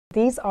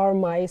These are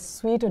my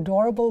sweet,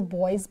 adorable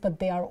boys, but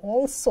they are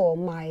also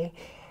my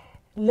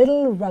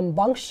little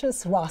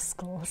rambunctious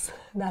rascals.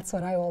 That's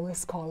what I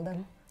always call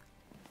them.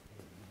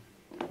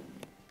 Take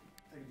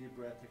a deep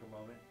breath, take a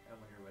moment, and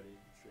when you're ready,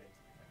 straight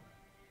into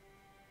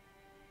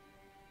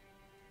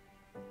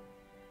the camera.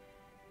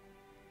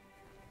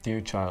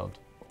 Dear child.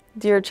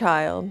 Dear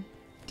child.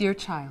 Dear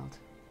child.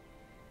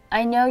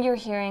 I know you're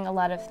hearing a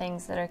lot of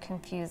things that are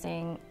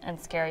confusing and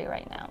scary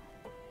right now.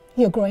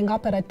 You're growing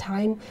up at a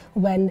time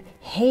when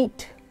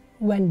hate,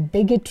 when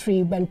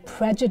bigotry, when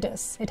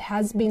prejudice, it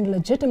has been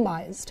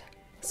legitimized.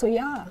 So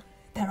yeah,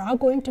 there are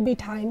going to be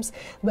times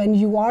when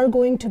you are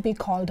going to be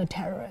called a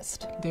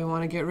terrorist. They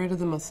want to get rid of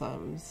the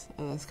Muslims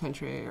in this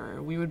country,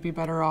 or we would be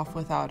better off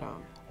without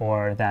them.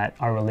 Or that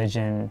our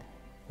religion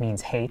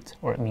means hate,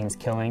 or it means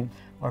killing.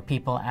 Or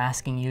people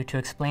asking you to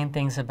explain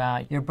things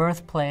about your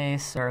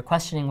birthplace, or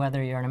questioning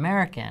whether you're an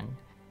American.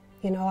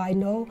 You know, I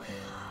know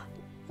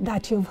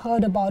that you've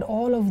heard about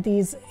all of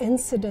these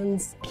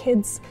incidents,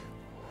 kids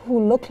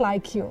who look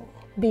like you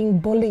being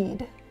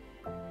bullied,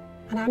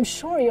 and I'm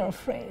sure you're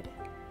afraid.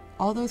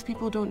 All those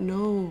people don't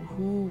know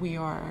who we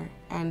are,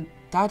 and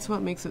that's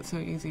what makes it so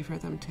easy for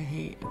them to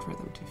hate and for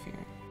them to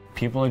fear.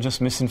 People are just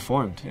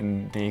misinformed,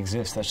 and they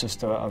exist. That's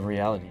just a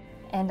reality.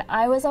 And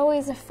I was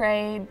always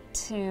afraid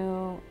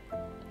to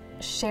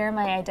share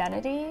my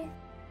identity,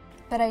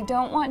 but I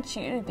don't want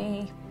you to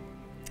be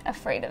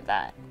afraid of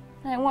that.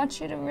 I want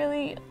you to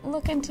really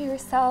look into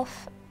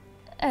yourself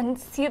and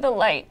see the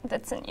light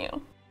that's in you.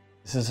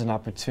 This is an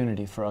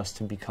opportunity for us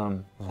to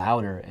become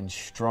louder and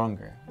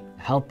stronger,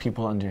 help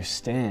people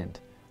understand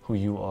who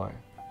you are.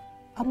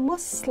 A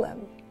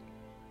Muslim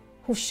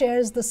who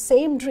shares the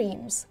same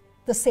dreams,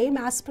 the same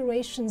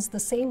aspirations, the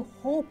same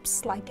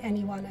hopes like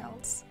anyone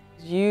else.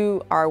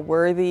 You are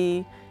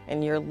worthy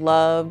and you're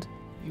loved.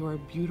 You are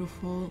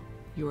beautiful,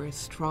 you are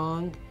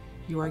strong,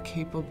 you are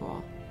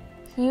capable.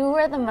 You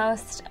were the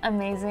most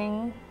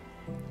amazing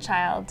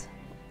child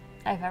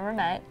I've ever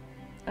met,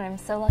 and I'm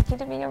so lucky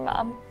to be your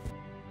mom.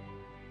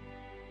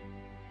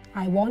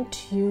 I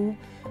want you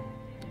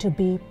to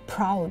be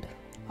proud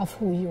of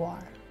who you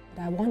are.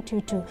 I want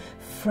you to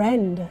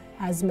friend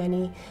as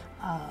many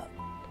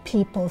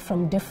people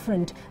from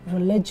different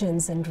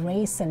religions and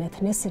race and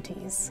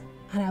ethnicities.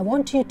 And I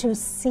want you to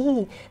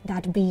see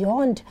that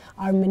beyond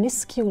our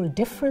minuscule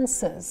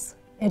differences,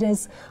 it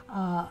is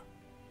our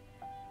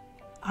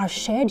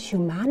shared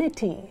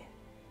humanity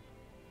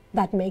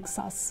that makes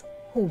us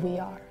who we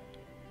are.